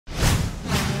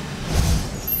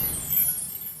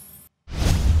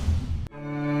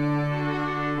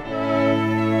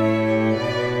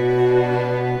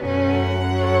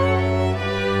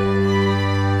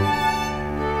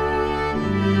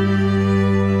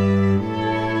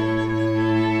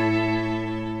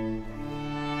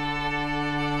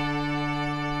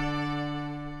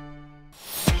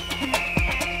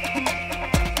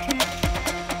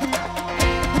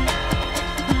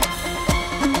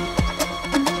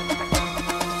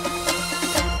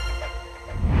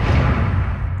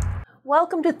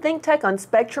Welcome to ThinkTech on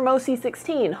Spectrum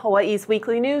OC16, Hawaii's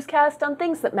weekly newscast on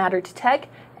things that matter to tech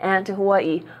and to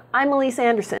Hawaii. I'm Elise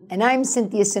Anderson. And I'm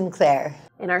Cynthia Sinclair.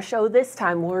 In our show this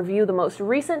time, we'll review the most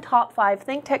recent top 5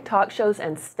 ThinkTech talk shows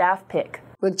and staff pick.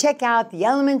 We'll check out the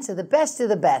elements of the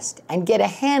best and get a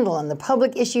handle on the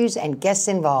public issues and guests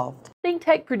involved.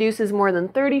 ThinkTech produces more than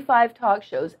 35 talk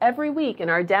shows every week in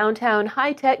our downtown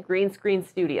high-tech green screen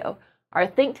studio. Our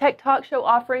ThinkTech talk show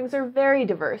offerings are very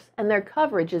diverse, and their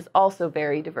coverage is also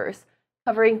very diverse,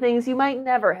 covering things you might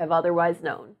never have otherwise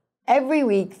known. Every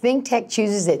week, ThinkTech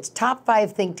chooses its top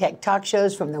 5 ThinkTech talk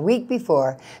shows from the week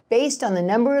before, based on the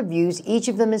number of views each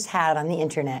of them has had on the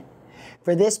internet.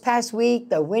 For this past week,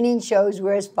 the winning shows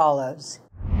were as follows.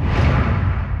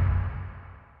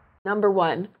 Number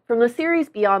 1, from the series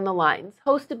Beyond the Lines,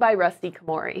 hosted by Rusty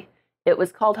Komori. It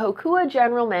was called Hokua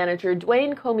General Manager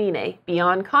Duane Komine,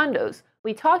 Beyond Condos.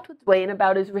 We talked with Duane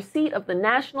about his receipt of the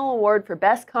National Award for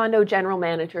Best Condo General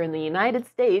Manager in the United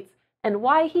States and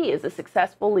why he is a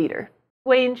successful leader.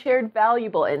 Duane shared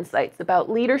valuable insights about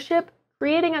leadership,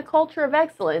 creating a culture of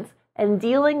excellence, and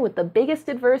dealing with the biggest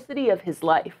adversity of his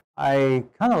life. I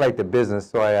kind of like the business,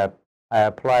 so I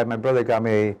applied. My brother got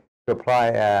me to apply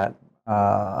at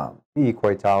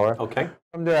Kwok Tower. Okay.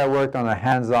 From there, I worked on a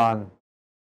hands-on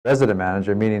resident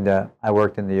manager, meaning that I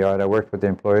worked in the yard, I worked with the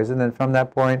employees, and then from that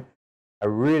point, I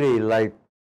really liked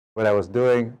what I was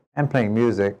doing and playing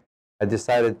music. I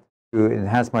decided to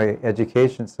enhance my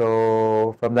education,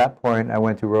 so from that point, I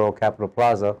went to Royal Capitol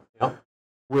Plaza,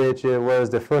 which was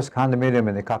the first condominium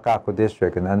in the Kakako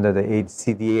district and under the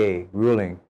HCDA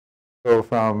ruling. So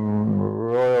from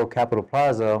Royal Capitol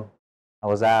Plaza, I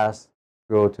was asked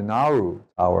to go to Nauru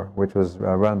Tower, which was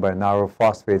run by Nauru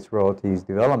Phosphates Royalties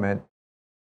Development.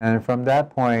 And from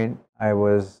that point, I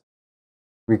was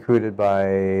recruited by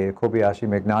Kobayashi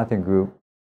McNaughton Group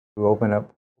to open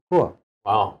up Hokua.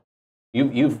 Wow.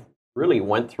 You've really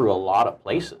went through a lot of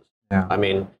places. Yeah. I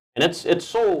mean, and it's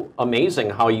so amazing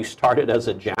how you started as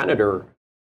a janitor,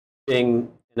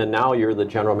 and now you're the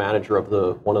general manager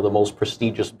of one of the most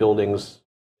prestigious buildings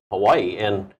in Hawaii.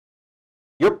 And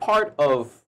you're part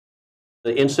of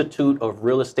the Institute of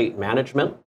Real Estate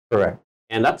Management. Correct.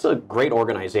 And that's a great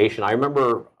organization. I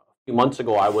remember a few months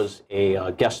ago, I was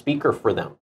a guest speaker for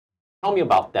them. Tell me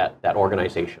about that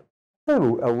organization. A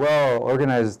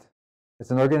well-organized,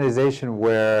 it's an organization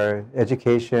where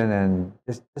education and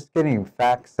just getting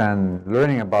facts and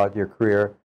learning about your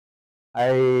career.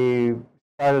 I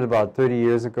started about 30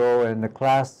 years ago, and the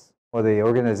class or the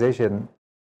organization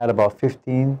had about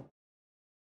 15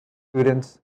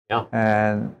 students. Yeah.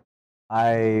 And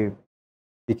I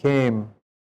became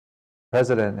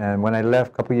president, and when I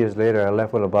left a couple years later, I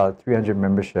left with about 300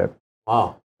 membership.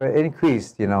 Wow. But it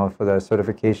increased, for the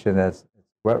certification that's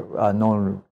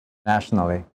known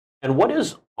nationally. And what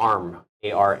is ARM,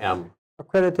 A-R-M?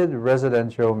 Accredited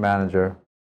Residential Manager.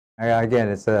 Again,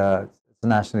 it's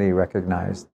nationally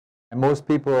recognized. And most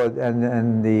people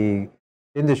in the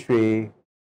industry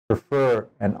prefer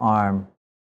an ARM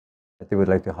that they would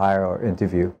like to hire or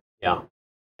interview. Yeah.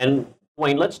 And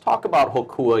Duane, let's talk about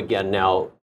Hokua again now.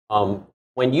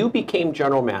 When you became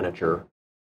general manager,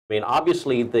 I mean,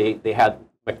 obviously they had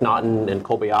McNaughton and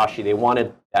Kobayashi. They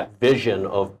wanted that vision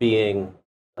of being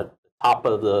at the top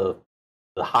of the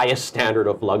highest standard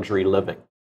of luxury living.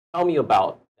 Tell me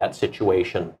about that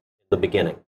situation in the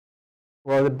beginning.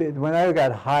 Well, when I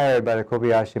got hired by the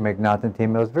Kobayashi McNaughton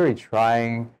team, it was very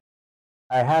trying.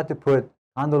 I had to put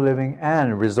condo living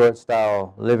and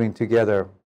resort-style living together.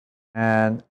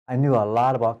 And I knew a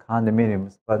lot about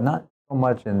condominiums, but not so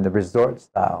much in the resort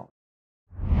style.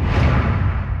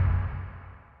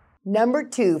 Number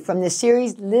 2 from the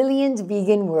series Lillian's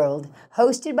Vegan World,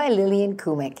 hosted by Lillian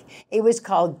Cumic. It was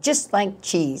called Just Like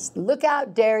Cheese. Look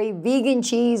out, dairy, vegan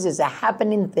cheese is a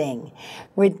happening thing.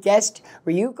 With guest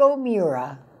Ryuko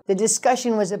Miura. The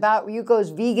discussion was about Ryuko's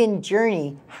vegan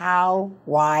journey, how,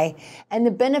 why, and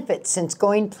the benefits since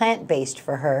going plant-based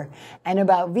for her, and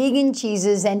about vegan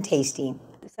cheeses and tasting.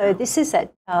 So this is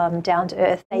at Down to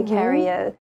Earth. They carry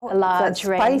a large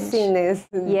range. Spiciness,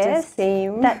 yes,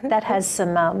 that has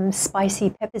some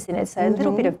spicy peppers in it, so a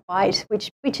little bit of bite, which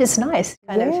is nice.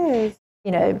 Kind of,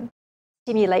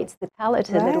 stimulates the palate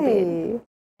a little bit.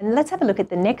 And let's have a look at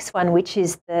the next one, which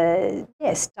is the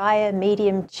Dire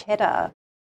Medium Cheddar.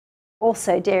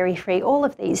 Also dairy-free. All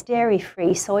of these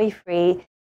dairy-free, soy-free,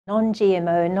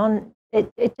 non-GMO.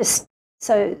 It just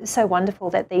so wonderful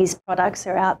that these products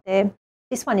are out there.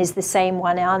 This one is the same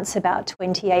 1 ounce, about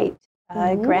 28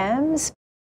 grams.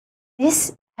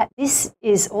 This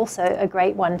is also a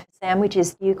great one for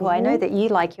sandwiches, Ryuko. I know that you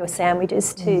like your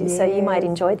sandwiches too, so you might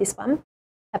enjoy this one.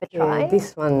 Have a try. Yeah,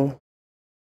 this one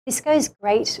this goes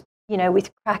great, you know,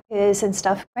 with crackers and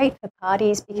stuff. Great for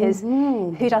parties because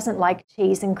who doesn't like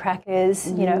cheese and crackers?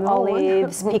 You know,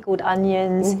 olives, pickled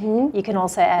onions. You can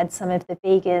also add some of the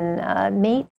vegan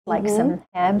meat, like some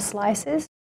ham slices.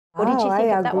 What did you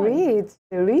think of that one? I agree. It's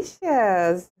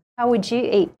delicious. How would you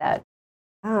eat that?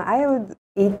 I would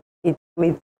eat it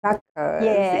with crackers.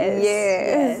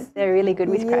 Yes, they're really good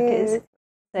with crackers.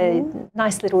 So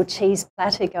nice little cheese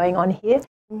platter going on here.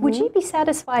 Would you be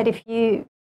satisfied if you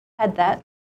had that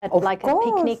at like a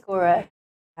picnic or a...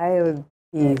 I would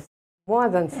be more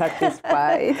than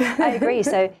satisfied. I agree.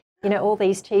 So, you know, all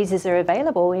these cheeses are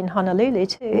available in Honolulu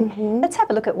too. Let's have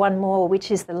a look at one more,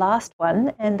 which is the last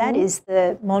one, and that is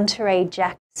the Monterey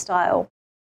Jack style.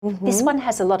 This one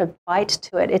has a lot of bite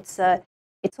to it. It's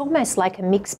almost like a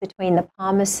mix between the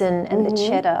Parmesan and the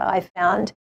cheddar, I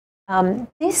found.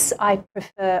 This I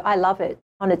prefer. I love it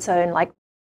on its own, like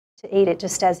to eat it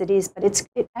just as it is, but it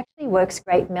actually works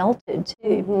great melted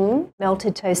too.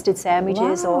 Melted toasted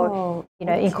sandwiches or, you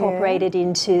know, incorporated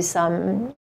into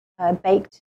some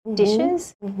baked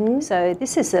dishes. So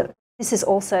this is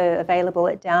also available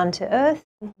at Down to Earth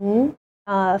for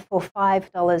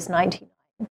 $5.99.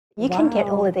 You can get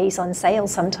all of these on sale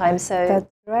sometimes, so that's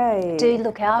right. Do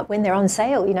look out when they're on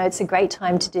sale. You know, it's a great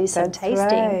time to do some tasting.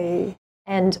 Right.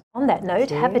 And on that note,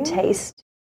 have a taste.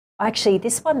 Actually,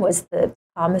 this one was the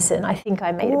Parmesan. I think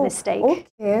I made a mistake.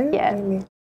 Okay. Yeah.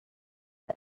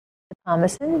 The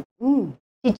Parmesan.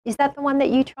 Is that the one that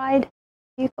you tried?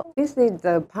 This is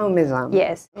the Parmesan.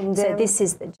 Yes. So this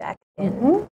is the Jack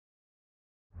then.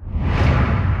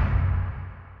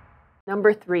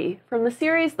 Number 3, from the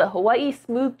series The Hawaii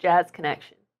Smooth Jazz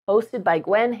Connection, hosted by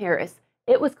Gwen Harris,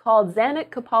 it was called Zanuck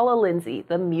Kapala Lindsey,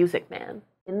 the Music Man.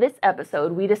 In this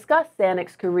episode, we discuss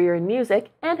Zanuck's career in music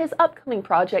and his upcoming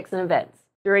projects and events.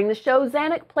 During the show,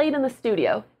 Zanuck played in the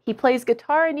studio. He plays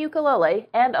guitar and ukulele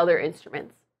and other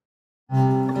instruments.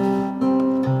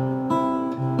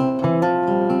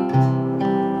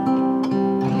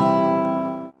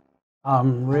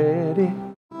 I'm ready.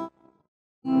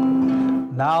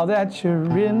 Now that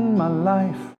you're in my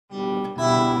life,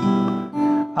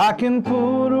 I can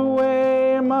put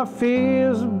away my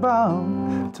fears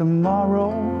about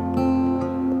tomorrow.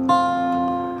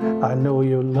 I know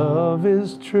your love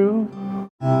is true,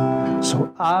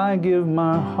 so I give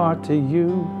my heart to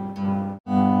you.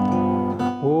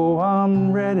 Oh,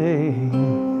 I'm ready.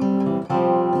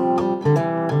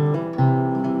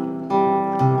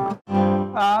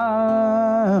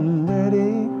 I'm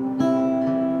ready.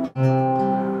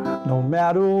 No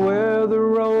matter where the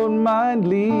road might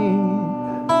lead,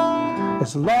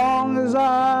 as long as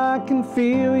I can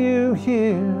feel you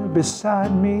here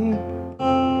beside me.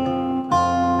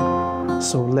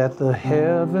 So let the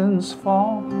heavens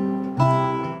fall,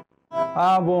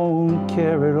 I won't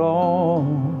care at all,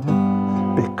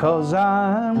 because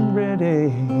I'm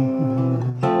ready.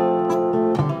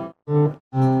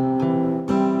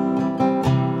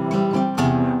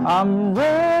 I'm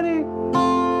ready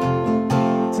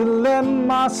to let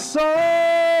my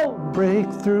soul break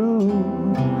through.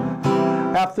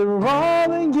 After all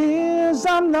the years,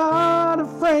 I'm not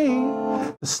afraid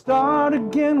to start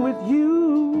again with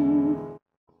you.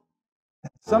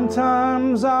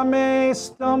 Sometimes I may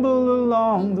stumble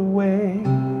along the way,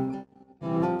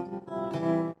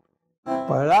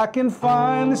 but I can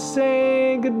finally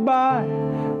say goodbye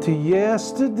to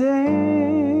yesterday.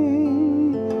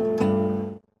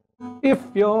 If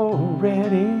you're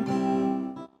ready,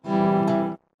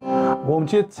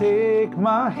 won't you take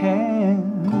my hand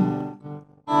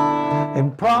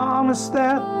and promise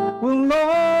that we'll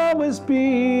always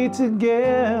be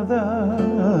together?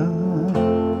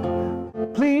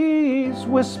 Please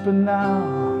whisper now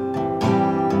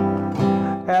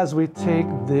as we take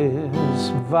this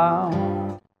vow.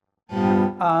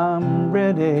 I'm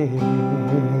ready.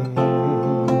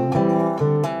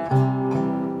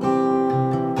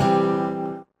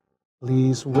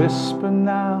 Please whisper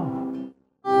now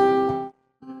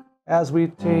as we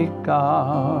take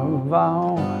our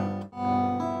vow.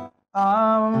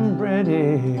 I'm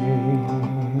ready.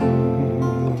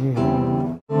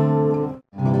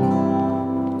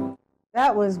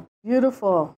 That was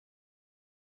beautiful.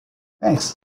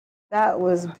 Thanks. That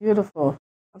was beautiful.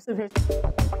 I'm sitting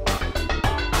here.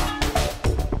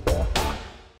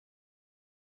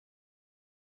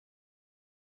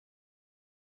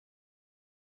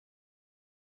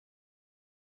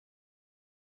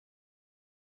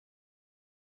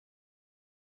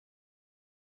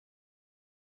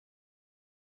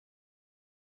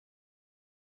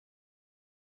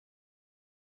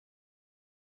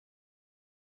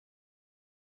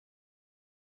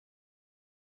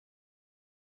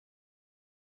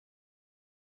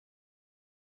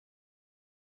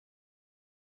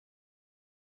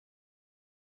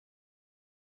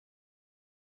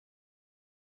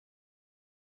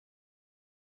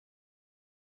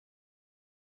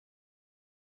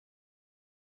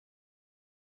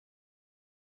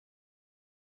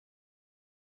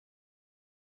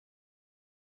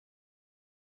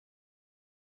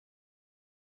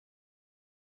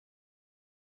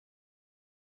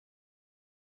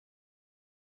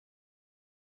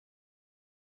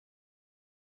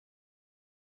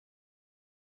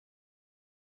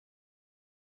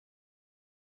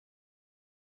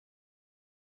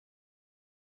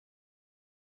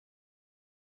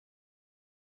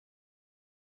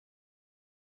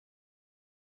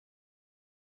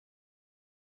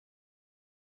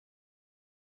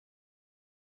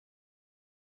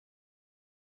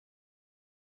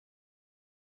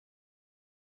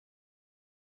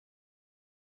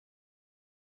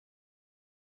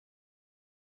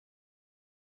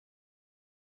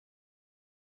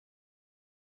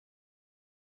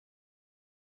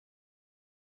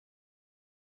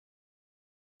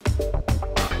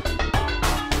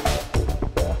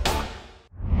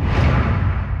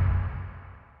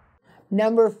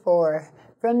 Number 4,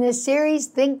 from the series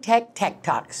ThinkTech Tech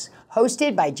Talks,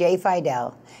 hosted by Jay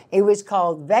Fidell. It was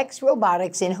called Vex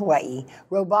Robotics in Hawaii.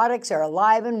 Robotics are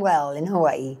alive and well in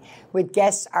Hawaii, with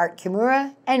guests Art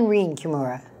Kimura and Rene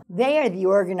Kimura. They are the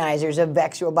organizers of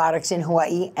Vex Robotics in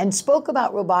Hawaii and spoke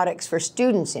about robotics for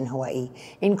students in Hawaii,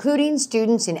 including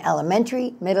students in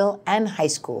elementary, middle, and high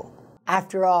school.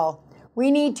 After all, we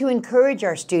need to encourage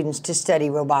our students to study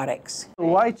robotics.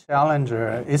 Why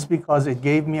Challenger is because it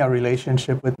gave me a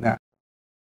relationship with NASA.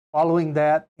 Following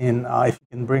that, if you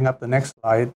can bring up the next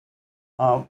slide,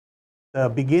 the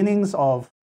beginnings of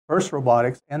FIRST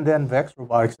Robotics and then Vex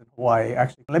Robotics in Hawaii.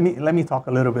 Actually, let me talk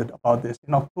a little bit about this.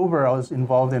 In October, I was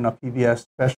involved in a PBS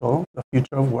special, The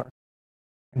Future of Work.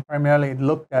 And primarily, it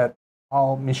looked at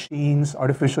how machines,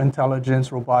 artificial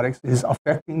intelligence, robotics is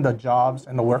affecting the jobs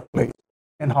and the workplace,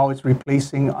 and how it's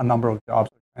replacing a number of jobs.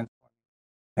 Next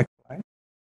slide.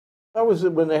 That was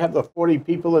when they have the 40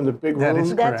 people in the big room. That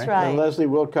is correct. That's right. And Leslie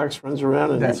Wilcox runs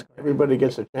around and everybody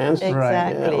gets a chance.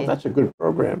 Exactly. Yeah, well, that's a good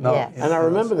program. No, Yes. And I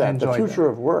remember that, the future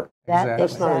of work. That-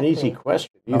 That's not an easy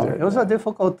question either. No, it was a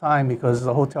difficult time because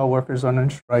the hotel workers are on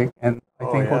strike, and I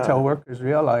think hotel workers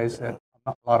realized that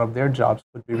a lot of their jobs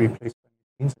could be replaced by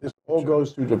machines. This all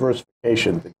goes through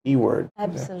diversification, the key word.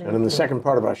 Absolutely. And in the second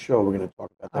part of our show, we're going to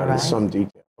talk about that in some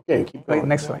detail. Okay, keep going. Wait,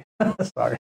 next slide.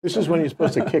 Sorry. This is when you're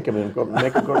supposed to kick him and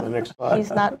make him go to the next slide.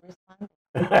 He's not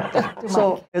responding.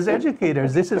 So, as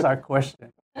educators, this is our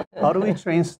question. How do we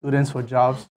train students for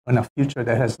jobs in a future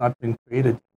that has not been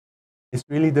created? It's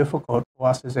really difficult for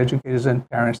us as educators and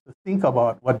parents to think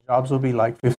about what jobs will be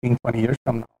like 15, 20 years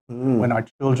from now when our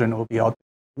children will be out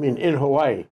I mean, in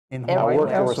Hawaii. in Our Hawaii.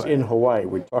 workforce in Hawaii,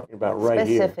 we're talking about right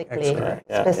Specifically. here.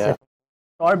 Yeah, Specific.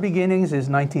 So our beginnings is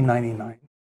 1999.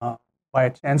 By a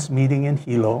chance meeting in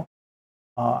Hilo,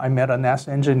 I met a NASA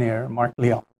engineer, Mark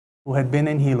Leon, who had been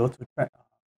in Hilo to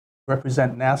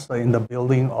represent NASA in the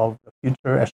building of the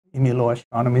future Hilo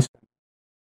Astronomy Center.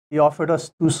 He offered us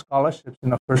 2 scholarships in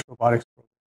the FIRST Robotics program,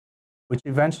 which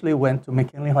eventually went to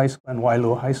McKinley High School and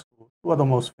Wailoa High School, 2 of the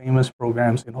most famous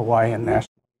programs in Hawaii and nationally.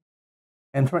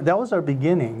 And that was our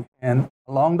beginning. And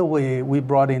along the way, we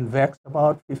brought in VEX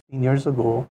about 15 years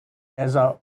ago as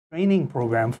a training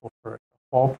program for FIRST, a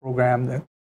fall program that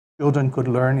children could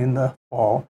learn in the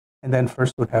fall, and then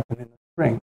FIRST would happen in the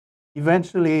spring.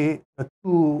 Eventually, the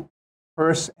 2,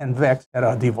 FIRST and VEX, had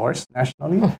a divorce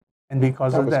nationally, and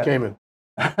because of that, Cayman.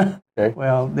 Okay.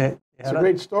 well, It's a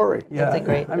great story. yeah, That's a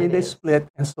great- I mean, it they is. split,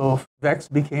 and so VEX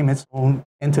became its own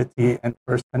entity, and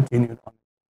FIRST continued on.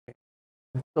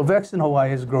 So VEX in Hawaii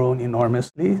has grown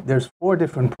enormously. There's 4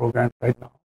 different programs right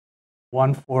now.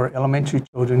 One for elementary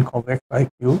children called VEX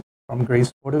IQ from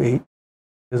grades 4 to 8.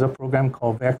 There's a program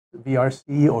called VEX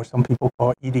VRC, or some people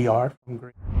call EDR, from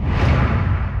grade.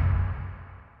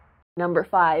 Number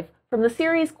 5, from the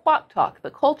series Kwok Talk,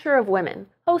 The Culture of Women,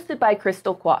 hosted by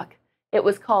Crystal Kwok. It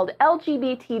was called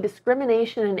LGBT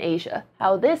Discrimination in Asia,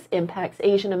 How This Impacts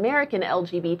Asian American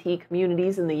LGBT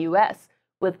Communities in the U.S.,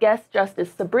 with guest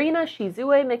Justice Sabrina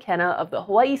Shizue Mckenna of the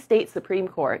Hawaii State Supreme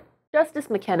Court. Justice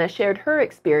McKenna shared her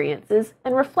experiences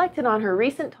and reflected on her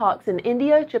recent talks in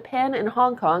India, Japan, and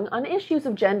Hong Kong on issues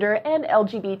of gender and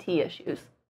LGBT issues.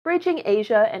 Bridging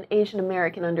Asia and Asian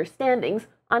American understandings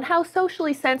on how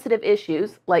socially sensitive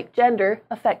issues, like gender,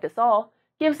 affect us all,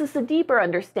 gives us a deeper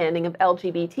understanding of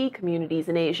LGBT communities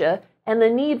in Asia and the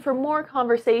need for more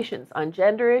conversations on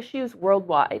gender issues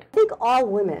worldwide. I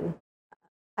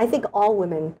think all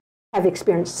women have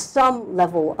experienced some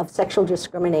level of sexual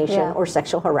discrimination or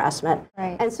sexual harassment.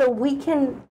 Right. And so we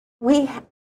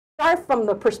start from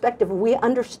the perspective we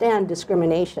understand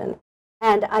discrimination.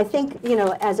 And I think,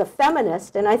 as a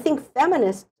feminist, and I think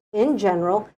feminists in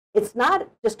general, it's not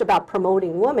just about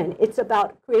promoting women, it's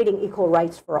about creating equal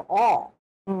rights for all.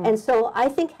 And so I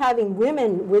think having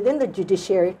women within the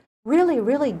judiciary really,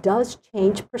 really does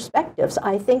change perspectives.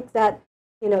 I think that,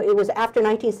 it was after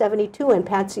 1972 and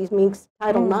Patsy Mink's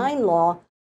Title IX law,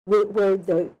 where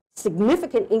the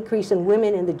significant increase in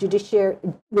women in the judiciary,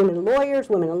 women lawyers,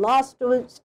 women in law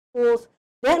schools,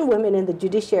 then women in the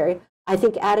judiciary. I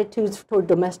think attitudes toward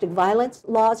domestic violence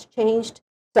laws changed,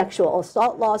 sexual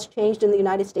assault laws changed in the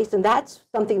United States, and that's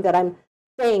something that I'm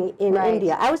saying in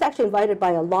India. I was actually invited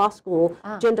by a law school,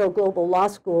 Jindal Global Law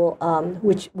School,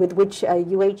 with which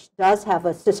UH does have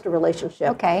a sister relationship.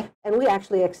 Okay. And we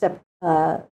actually accept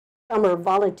summer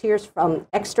volunteers from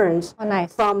externs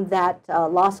from that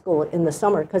law school in the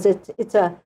summer, because it's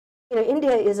a,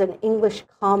 India is an English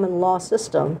common law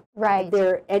system. Right.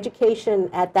 Their education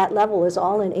at that level is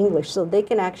all in English, so they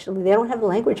don't have a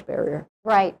language barrier.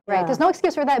 Right. There's no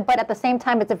excuse for that, but at the same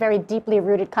time, it's a very deeply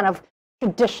rooted kind of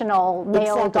traditional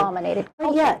male-dominated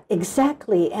culture. Yeah,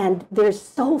 exactly. And there's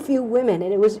so few women.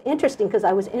 And it was interesting because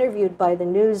I was interviewed by the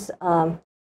news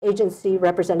agency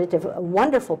representative, a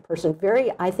wonderful person,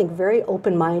 I think, very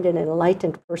open-minded and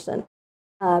enlightened person.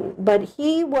 But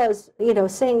he was,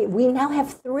 saying we now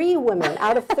have 3 women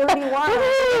out of 31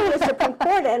 in the Supreme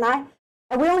Court, and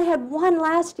we only had 1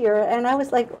 last year, and I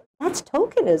was like, that's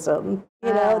tokenism.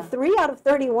 3 out of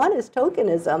 31 is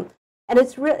tokenism,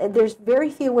 and there's very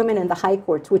few women in the high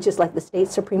courts, which is like the state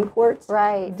Supreme Courts.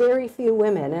 Right. Very few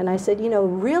women, and I said,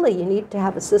 really, you need to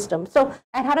have a system. So,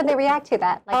 and how did they react to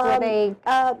that? Like, were they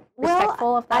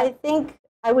respectful of that? I think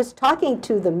I was talking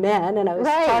to the men, and I was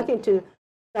talking to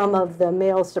some of the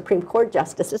male Supreme Court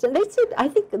justices, and they said, I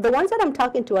think the ones that I'm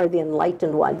talking to are the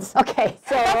enlightened ones. Okay,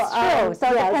 so that's true.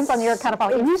 So it depends on your kind of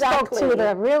point. If you spoke to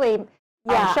the really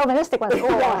chauvinistic ones,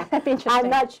 that'd be interesting. I'm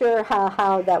not sure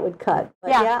how that would cut.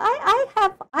 But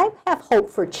I have hope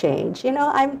for change.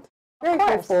 I'm very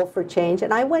hopeful for change,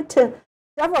 and I went to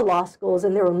several law schools,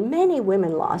 and there were many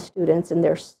women law students, and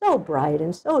they're so bright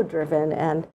and so driven,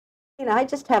 and I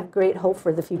just have great hope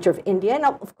for the future of India. And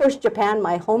of course, Japan,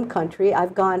 my home country.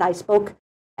 I spoke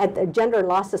at the Gender and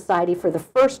Law Society for the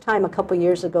first time a couple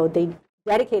years ago. They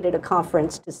dedicated a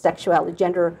conference to sexual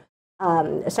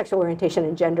orientation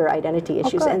and gender identity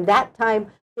issues. And that time,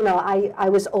 I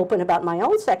was open about my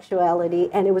own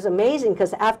sexuality. And it was amazing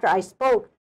because after I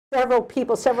spoke, several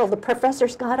of the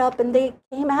professors got up and they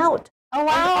came out. Oh,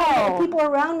 wow. And people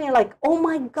around me are like, oh,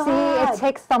 my God. See, it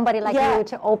takes somebody like you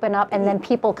to open up, and then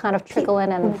people kind of trickle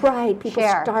in and people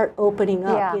start opening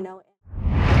up,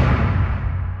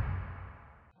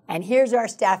 And here's our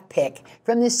staff pick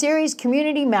from the series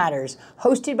Community Matters,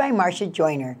 hosted by Marsha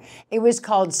Joyner. It was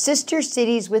called Sister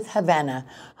Cities with Havana.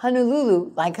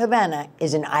 Honolulu, like Havana,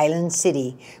 is an island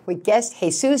city, with guest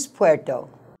Jesus Puerto.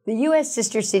 The U.S.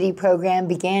 Sister City program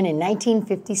began in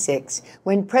 1956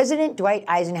 when President Dwight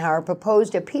Eisenhower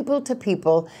proposed a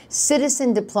people-to-people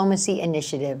citizen diplomacy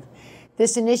initiative.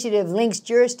 This initiative links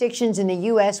jurisdictions in the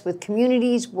U.S. with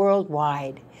communities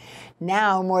worldwide.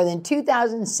 Now, more than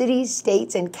 2,000 cities,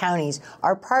 states, and counties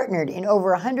are partnered in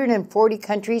over 140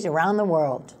 countries around the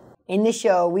world. In the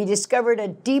show, we discovered a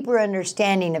deeper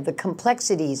understanding of the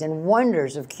complexities and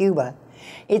wonders of Cuba,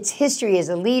 its history as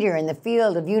a leader in the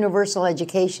field of universal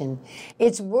education,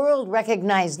 its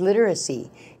world-recognized literacy,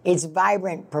 its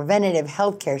vibrant preventative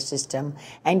healthcare system,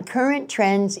 and current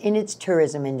trends in its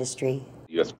tourism industry.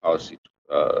 U.S. policy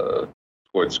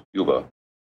towards Cuba,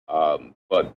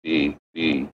 but the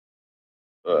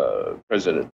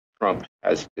President Trump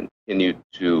has continued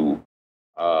to,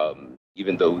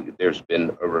 even though there's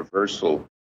been a reversal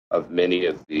of many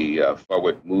of the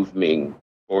forward-moving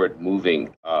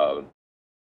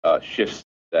shifts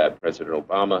that President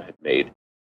Obama had made,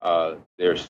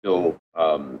 there's still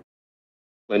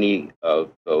plenty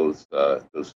of those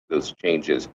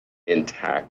changes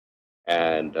intact,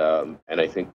 and I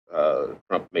think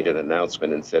Trump made an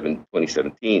announcement in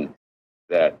 2017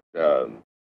 that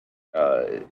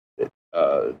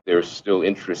there's still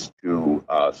interest to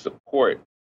support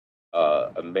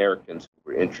Americans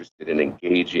who were interested in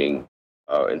engaging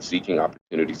and seeking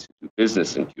opportunities to do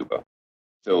business in Cuba.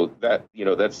 So that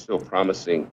that's still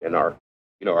promising, and our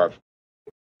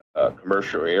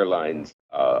commercial airlines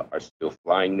are still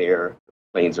flying there. The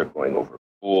planes are going over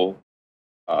full.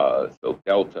 So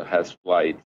Delta has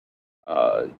flights,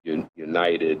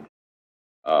 United,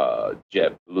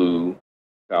 JetBlue,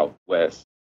 Southwest,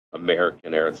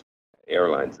 American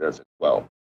Airlines does as well.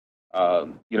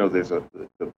 There's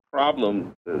the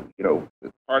problem.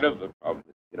 Part of the problem,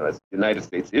 as the United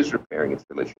States is repairing its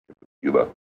relationship with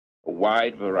Cuba, a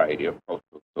wide variety of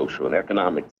cultural, social, and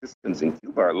economic systems in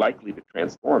Cuba are likely to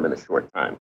transform in a short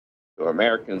time. So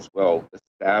Americans well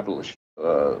established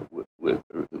with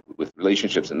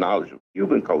relationships and knowledge of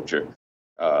Cuban culture,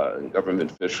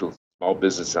 government officials, small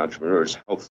business entrepreneurs,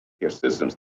 health care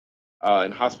systems,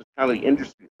 and hospitality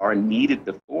industry are needed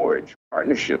to forge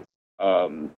partnerships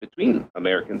between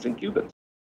Americans and Cubans.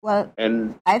 Well,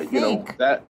 and I think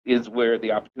that is where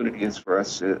the opportunity is for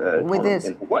us in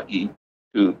Hawaii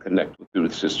to connect through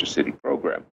the Sister City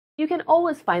program. You can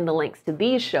always find the links to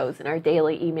these shows in our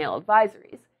daily email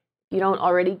advisories. If you don't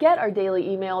already get our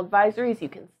daily email advisories, you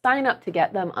can sign up to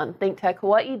get them on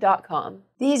ThinkTechHawaii.com.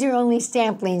 These are only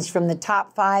samplings from the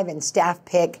top 5 and staff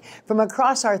pick from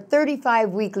across our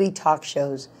 35 weekly talk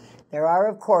shows. There are,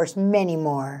 of course, many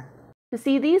more. To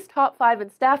see these top 5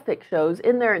 and staff pick shows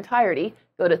in their entirety,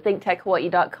 go to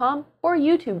ThinkTechHawaii.com or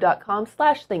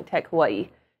YouTube.com/ThinkTechHawaii.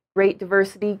 Great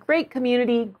diversity, great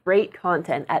community, great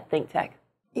content at ThinkTech.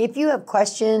 If you have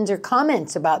questions or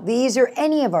comments about these or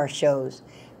any of our shows,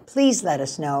 please let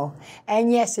us know.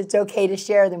 And yes, it's okay to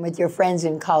share them with your friends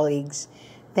and colleagues.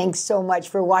 Thanks so much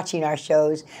for watching our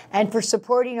shows and for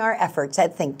supporting our efforts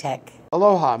at ThinkTech.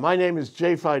 Aloha, my name is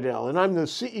Jay Fidell, and I'm the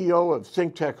CEO of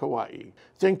ThinkTech Hawaii.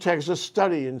 ThinkTech is a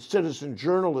study in citizen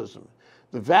journalism.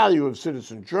 The value of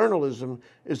citizen journalism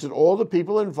is that all the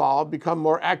people involved become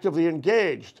more actively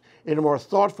engaged in a more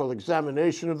thoughtful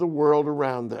examination of the world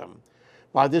around them.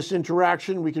 By this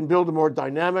interaction, we can build a more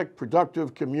dynamic,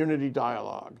 productive community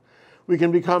dialogue. We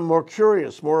can become more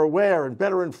curious, more aware, and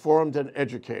better informed and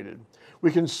educated.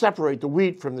 We can separate the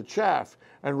wheat from the chaff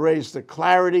and raise the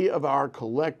clarity of our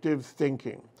collective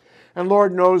thinking. And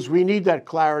Lord knows we need that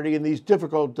clarity in these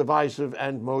difficult, divisive,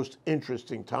 and most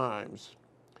interesting times.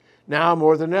 Now,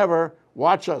 more than ever,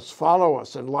 watch us, follow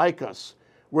us, and like us.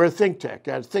 We're ThinkTech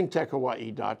at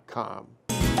thinktechhawaii.com.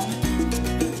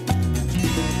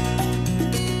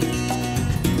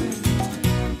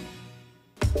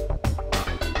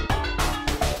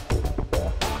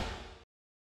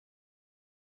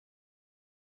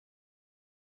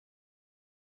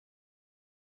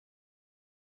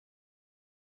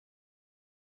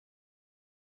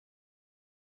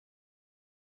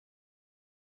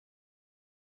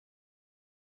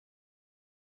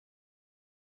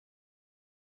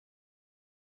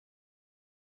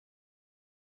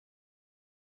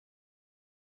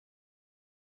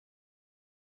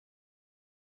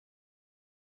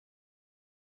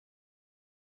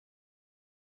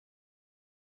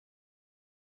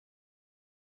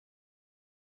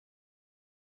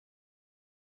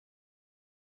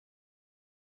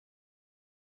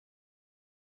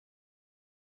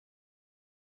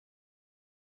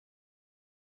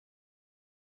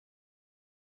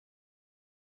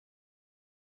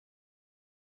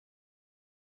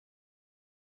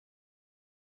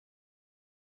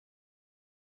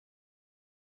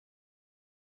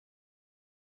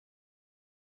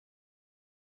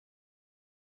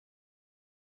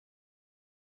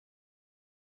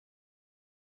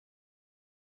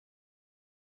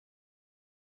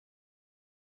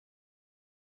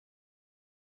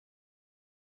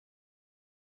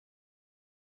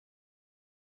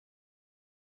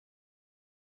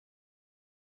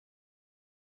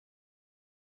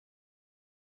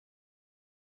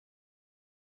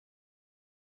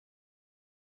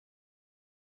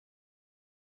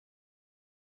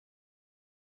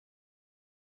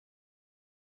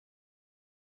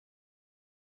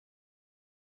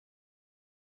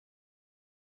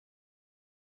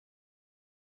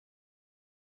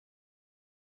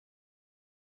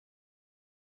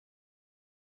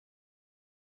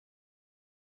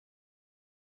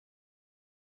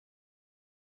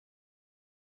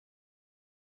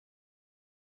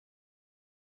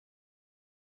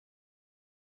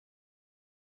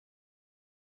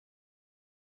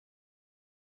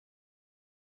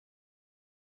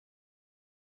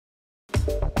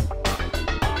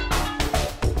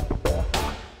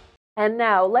 And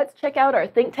now, let's check out our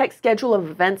ThinkTech schedule of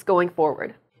events going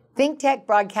forward. ThinkTech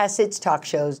broadcasts its talk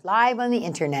shows live on the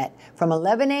internet from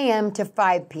 11 a.m. to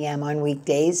 5 p.m. on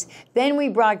weekdays. Then we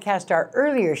broadcast our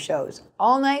earlier shows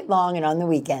all night long and on the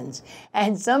weekends.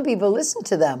 And some people listen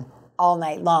to them all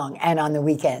night long and on the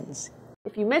weekends.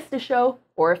 If you missed a show,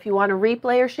 or if you want to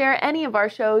replay or share any of our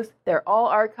shows, they're all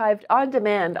archived on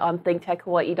demand on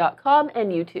thinktechhawaii.com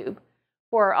and YouTube.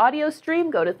 For our audio stream,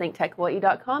 go to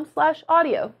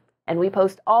thinktechhawaii.com/audio. And we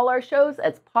post all our shows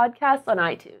as podcasts on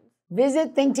iTunes.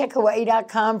 Visit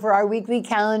thinktechhawaii.com for our weekly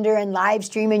calendar and live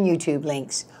stream and YouTube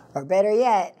links. Or better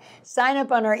yet, sign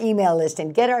up on our email list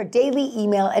and get our daily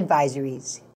email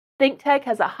advisories. ThinkTech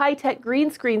has a high-tech green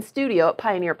screen studio at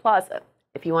Pioneer Plaza.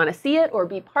 If you want to see it or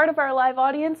be part of our live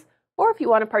audience, or if you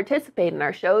want to participate in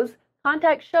our shows,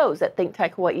 contact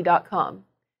shows@thinktechhawaii.com.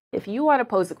 If you want to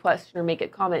pose a question or make a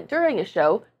comment during a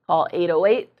show, call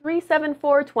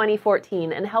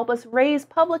 808-374-2014 and help us raise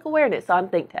public awareness on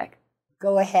ThinkTech.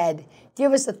 Go ahead,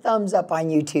 give us a thumbs up on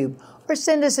YouTube or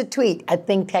send us a tweet at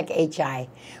ThinkTechHI.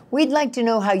 We'd like to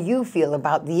know how you feel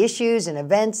about the issues and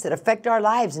events that affect our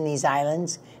lives in these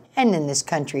islands and in this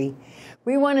country.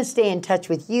 We want to stay in touch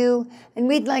with you, and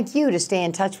we'd like you to stay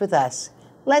in touch with us.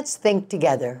 Let's think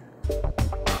together.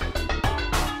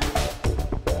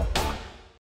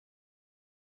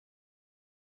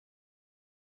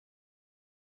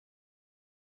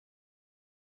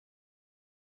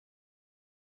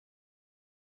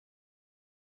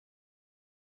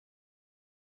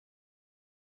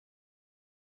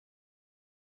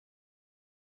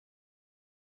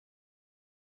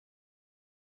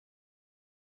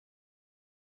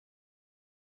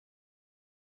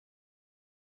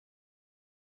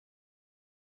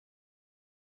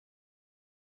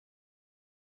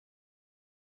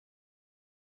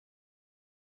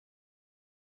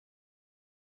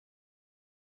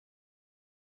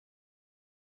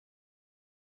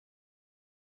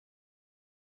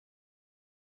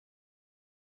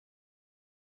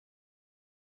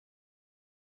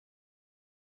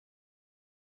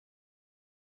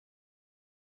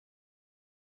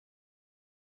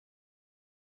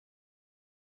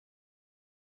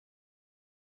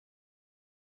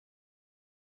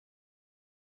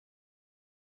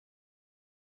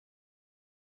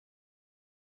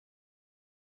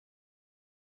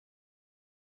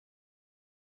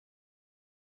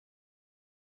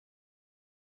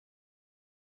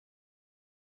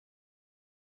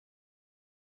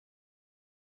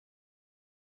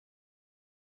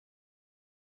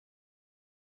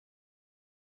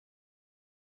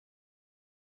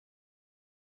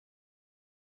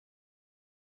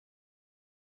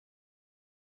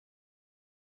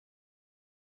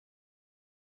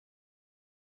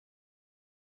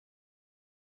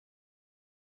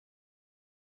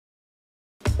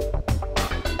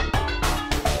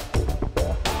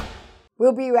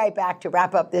 We'll be right back to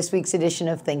wrap up this week's edition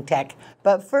of Think Tech.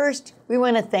 But first, we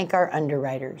want to thank our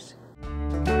underwriters.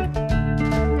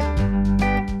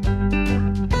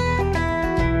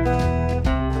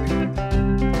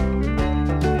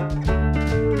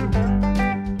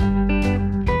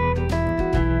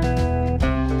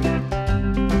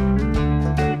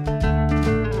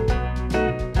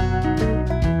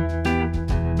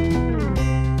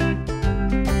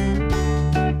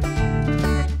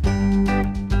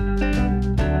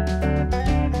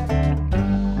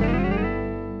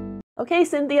 Okay,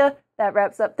 Cynthia, that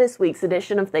wraps up this week's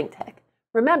edition of Think Tech.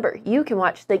 Remember, you can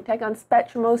watch Think Tech on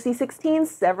Spectrum OC16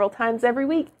 several times every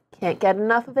week. Can't get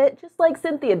enough of it, just like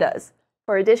Cynthia does.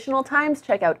 For additional times,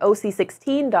 check out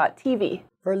OC16.tv.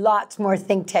 For lots more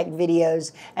Think Tech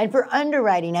videos and for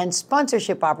underwriting and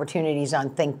sponsorship opportunities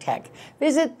on Think Tech,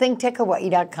 visit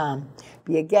ThinkTechHawaii.com.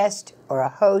 Be a guest or a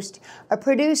host, a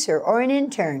producer or an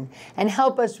intern, and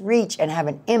help us reach and have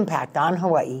an impact on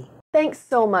Hawaii. Thanks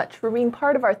so much for being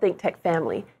part of our Think Tech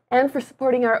family and for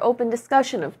supporting our open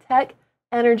discussion of tech,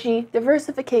 energy,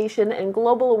 diversification, and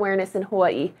global awareness in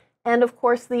Hawaii, and of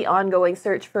course the ongoing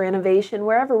search for innovation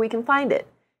wherever we can find it.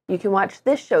 You can watch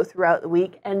this show throughout the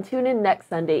week and tune in next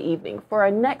Sunday evening for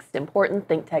our next important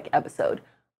Think Tech episode.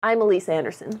 I'm Elise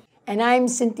Anderson. And I'm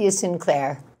Cynthia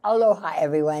Sinclair. Aloha,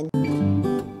 everyone.